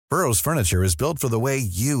Burrow's furniture is built for the way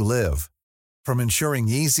you live. From ensuring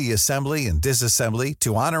easy assembly and disassembly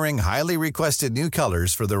to honoring highly requested new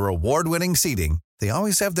colors for their award-winning seating, they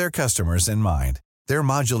always have their customers in mind. Their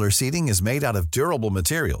modular seating is made out of durable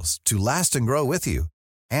materials to last and grow with you.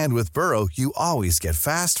 And with Burrow, you always get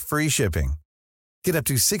fast, free shipping. Get up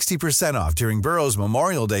to 60% off during Burrow's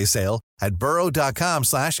Memorial Day sale at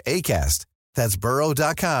burrow.com/ACAST. That's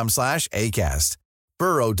burrow.com/ACAST.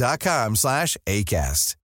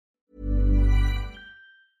 burrow.com/ACAST.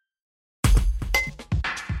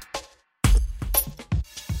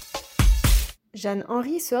 Jeanne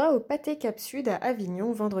Henry sera au Pâté Cap Sud à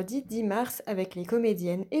Avignon vendredi 10 mars avec les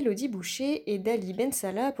comédiennes Élodie Boucher et Dali Ben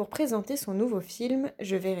Salah pour présenter son nouveau film «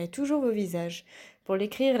 Je verrai toujours vos visages ». Pour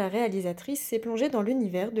l'écrire, la réalisatrice s'est plongée dans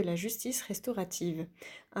l'univers de la justice restaurative.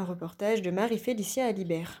 Un reportage de Marie-Félicia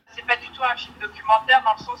Alibert. C'est pas du tout un film documentaire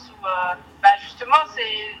dans le sens où justement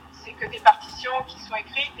c'est que des partitions qui sont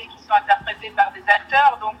écrites et qui sont interprétées par des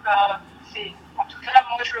acteurs. Donc en tout cas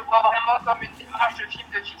moi je le vois vraiment comme une démarche de film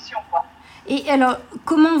de fiction, quoi. Et alors,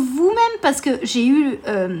 comment vous-même, parce que j'ai eu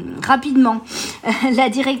rapidement la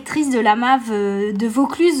directrice de la MAV de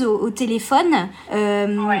Vaucluse au téléphone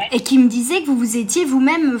et qui me disait que vous vous étiez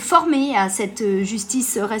vous-même formée à cette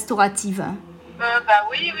justice restaurative.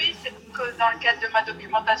 Oui, c'est que dans le cadre de ma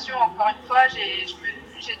documentation, encore une fois, j'ai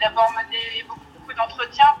d'abord mené beaucoup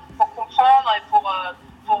d'entretiens pour comprendre et pour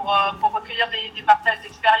recueillir des partages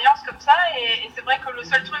d'expériences comme ça, et c'est vrai que le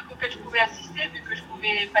seul truc auquel je pouvais assister, vu que je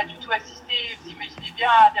pouvais pas du tout assister, vous imaginez bien,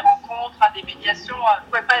 à des rencontres, à des médiations, je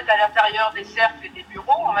pouvais pas être à l'intérieur des cercles et des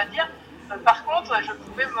bureaux, on va dire. Par contre, je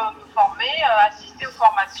pouvais me former, assister aux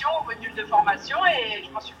formations, aux modules de formation, et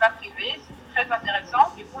je m'en suis pas privée. C'était très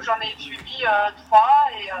intéressant. Du coup, j'en ai suivi 3,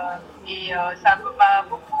 et ça m'a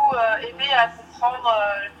beaucoup aidé à comprendre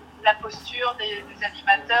la posture des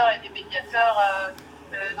animateurs et des médiateurs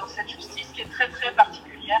dans cette justice qui est très très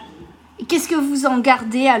particulière. Qu'est-ce que vous en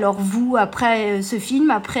gardez alors vous après ce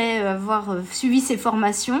film, après avoir suivi ces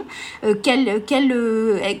formations, quelle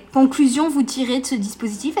conclusion vous tirez de ce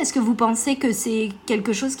dispositif? Est-ce que vous pensez que c'est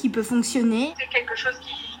quelque chose qui peut fonctionner? C'est quelque chose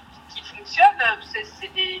qui fonctionne.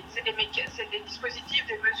 C'est des dispositifs,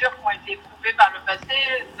 des mesures qui ont été éprouvées par le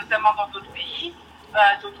passé, notamment dans d'autres pays,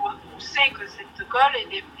 dont on sait que cette colle et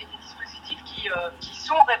des dispositifs qui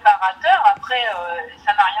sont réparateurs. Après,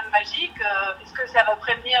 ça n'a rien de magique. Est-ce que ça va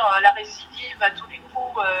prévenir la récidive à tous les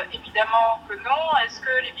coups? Évidemment que non. Est-ce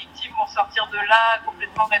que les victimes vont sortir de là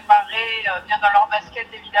complètement réparées, bien dans leur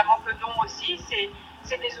basket? Évidemment que non aussi.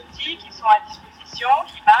 C'est des outils qui sont à disposition,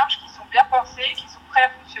 qui marchent, qui sont bien pensés, qui sont prêts à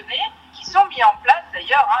fonctionner, qui sont mis en place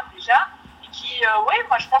d'ailleurs déjà, et qui,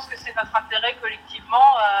 moi je pense que c'est notre intérêt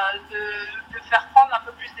collectivement de faire prendre un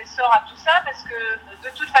peu plus d'essor à tout ça, parce que de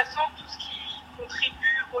toute façon, tout ce qui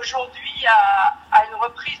contribue aujourd'hui à une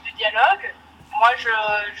reprise du dialogue. Moi, je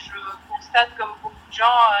constate, comme beaucoup de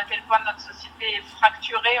gens, à quel point notre société est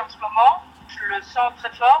fracturée en ce moment. Je le sens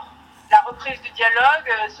très fort. La reprise du dialogue,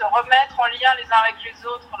 se remettre en lien les uns avec les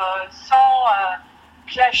autres sans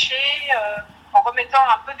clasher, en remettant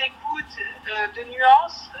un peu d'écoute, de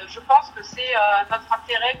nuances, je pense que c'est notre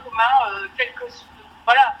intérêt commun, quel que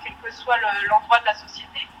soit l'endroit de la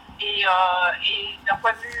société. Et d'un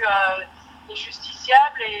point de vue des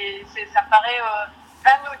justiciables, et ça me paraît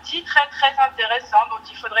un outil très très intéressant dont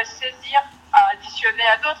il faudrait se saisir, à additionner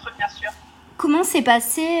à d'autres bien sûr. Comment s'est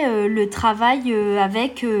passé le travail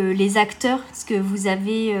avec les acteurs? Parce que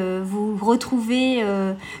vous retrouvez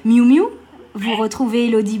Miu Miu, vous retrouvez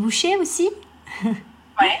Élodie Boucher aussi.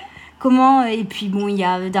 Ouais. Comment, et puis bon, il y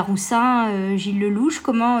a Daroussin, Gilles Lelouch.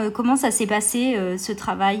 Comment ça s'est passé ce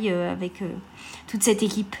travail avec toute cette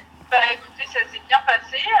équipe? Écoutez, ça s'est bien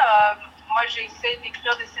passé. Moi, j'ai essayé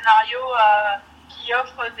d'écrire des scénarios qui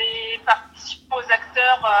offrent des partitions aux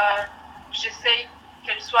acteurs. J'essaye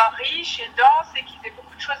qu'elles soient riches et denses et qu'ils aient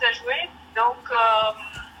beaucoup de choses à jouer. Donc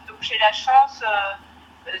j'ai la chance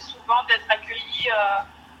souvent d'être accueillie,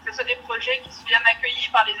 que ce soit des projets qui sont bien accueillis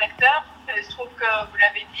par les acteurs. Il se trouve que, vous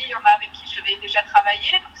l'avez dit, il y en a avec qui j'avais déjà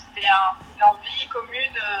travaillé. Donc c'était une envie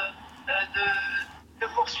commune de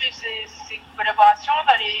poursuivre ces collaborations,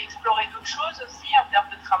 d'aller explorer d'autres choses aussi en termes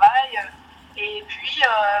de travail. Et puis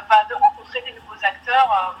de rencontrer des nouveaux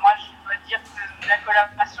acteurs. Moi, je dois dire que la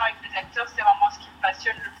collaboration avec les acteurs, c'est vraiment ce qui me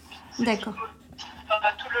passionne le plus. D'accord.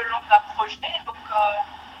 Tout le long d'un projet. Donc,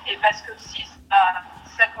 et parce que aussi,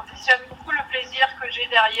 ça conditionne beaucoup le plaisir que j'ai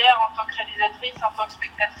derrière en tant que réalisatrice, en tant que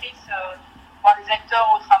spectatrice, voir les acteurs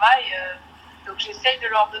au travail. Donc, j'essaye de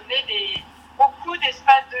leur donner beaucoup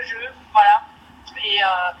d'espace de jeu. Voilà.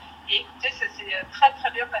 Et écoutez, ça s'est très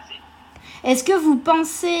très bien passé. Est-ce que vous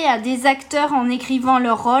pensez à des acteurs en écrivant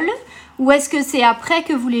leur rôle, Ou est-ce que c'est après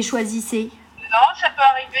que vous les choisissez? Non, ça peut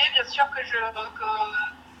arriver, bien sûr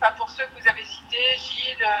pour ceux que vous avez cités,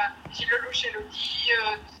 Gilles Lelouch, Elodie,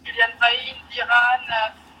 Julian Brahim, Diran,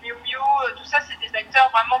 Miu Miu, tout ça, c'est des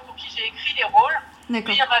acteurs vraiment pour qui j'ai écrit les rôles. D'accord.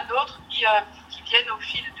 Puis il y en a d'autres qui viennent au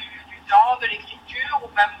fil du temps, de l'écriture ou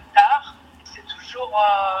même tard. C'est toujours...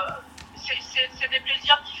 c'est des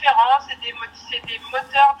plaisirs différents, c'est des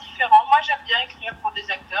moteurs différents. Moi, j'aime bien écrire pour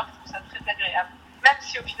des acteurs, je trouve ça très agréable. Même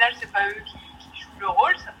si au final, c'est pas eux qui jouent le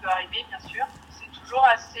rôle, ça peut arriver, bien sûr. C'est toujours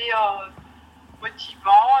assez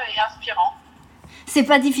motivant et inspirant. C'est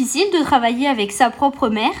pas difficile de travailler avec sa propre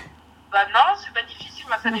mère? Non, c'est pas difficile.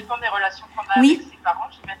 Ça dépend des relations qu'on a Oui. avec ses parents,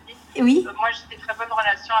 j'imagine. Oui. Moi, j'ai des très bonnes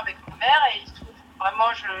relations avec ma mère et il se trouve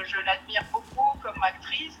vraiment, je l'admire beaucoup comme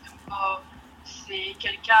actrice. Donc, c'est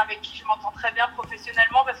quelqu'un avec qui je m'entends très bien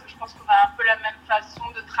professionnellement parce que je pense qu'on a un peu la même façon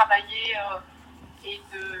de travailler et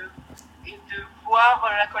de voir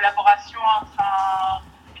la collaboration entre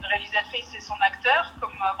une réalisatrice et son acteur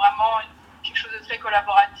comme vraiment quelque chose de très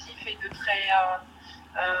collaboratif et de très...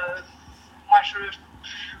 moi, je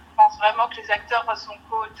pense vraiment que les acteurs sont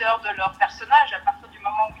co-auteurs de leur personnage. À partir du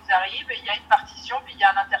moment où ils arrivent, il y a une partition, puis il y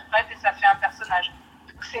a un interprète et ça fait un personnage.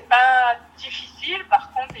 Donc c'est pas difficile,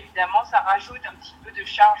 par contre, évidemment, ça rajoute un petit peu de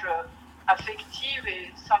charge affective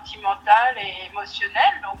et sentimentale et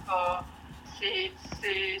émotionnelle. Donc c'est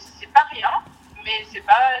pas rien, mais c'est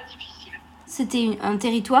pas difficile. C'était un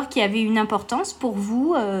territoire qui avait une importance pour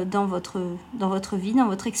vous dans votre vie, dans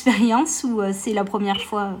votre expérience, ou c'est la première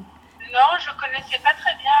fois? Non, je connaissais pas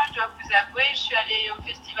très bien, je dois vous avouer. Je suis allée au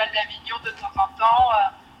Festival d'Avignon de temps en temps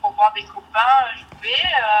pour voir des copains jouer.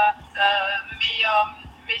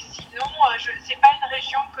 Mais sinon, c'est pas une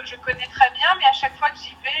région que je connais très bien, mais à chaque fois que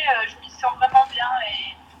j'y vais, je m'y sens vraiment bien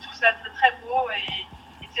et je trouve ça très, très beau. Et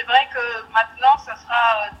c'est vrai que maintenant, ça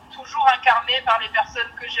sera toujours incarné par les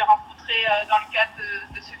personnes que j'ai rencontrées dans le cadre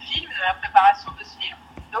de ce film, de la préparation de ce film.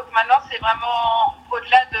 Donc maintenant, c'est vraiment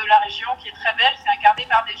au-delà de la région qui est très belle, c'est incarné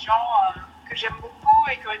par des gens que j'aime beaucoup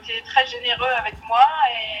et qui ont été très généreux avec moi.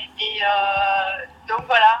 Et donc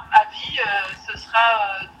voilà, à vie, ce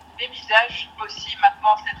sera des visages aussi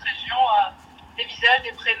maintenant cette région, des visages,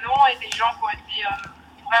 des prénoms et des gens qui ont été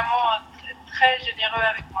vraiment très généreux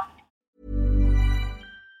avec moi.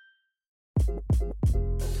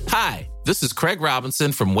 Hi, this is Craig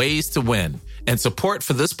Robinson from Ways to Win, and support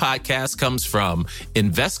for this podcast comes from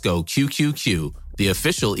Invesco QQQ, the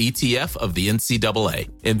official ETF of the NCAA.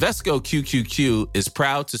 Invesco QQQ is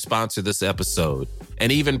proud to sponsor this episode,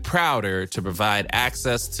 and even prouder to provide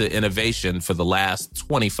access to innovation for the last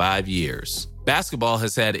 25 years. Basketball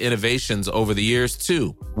has had innovations over the years,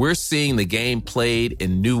 too. We're seeing the game played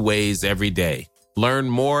in new ways every day. Learn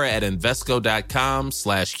more at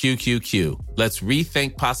Invesco.com/QQQ. Let's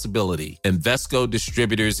rethink possibility. Invesco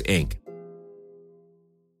Distributors, Inc.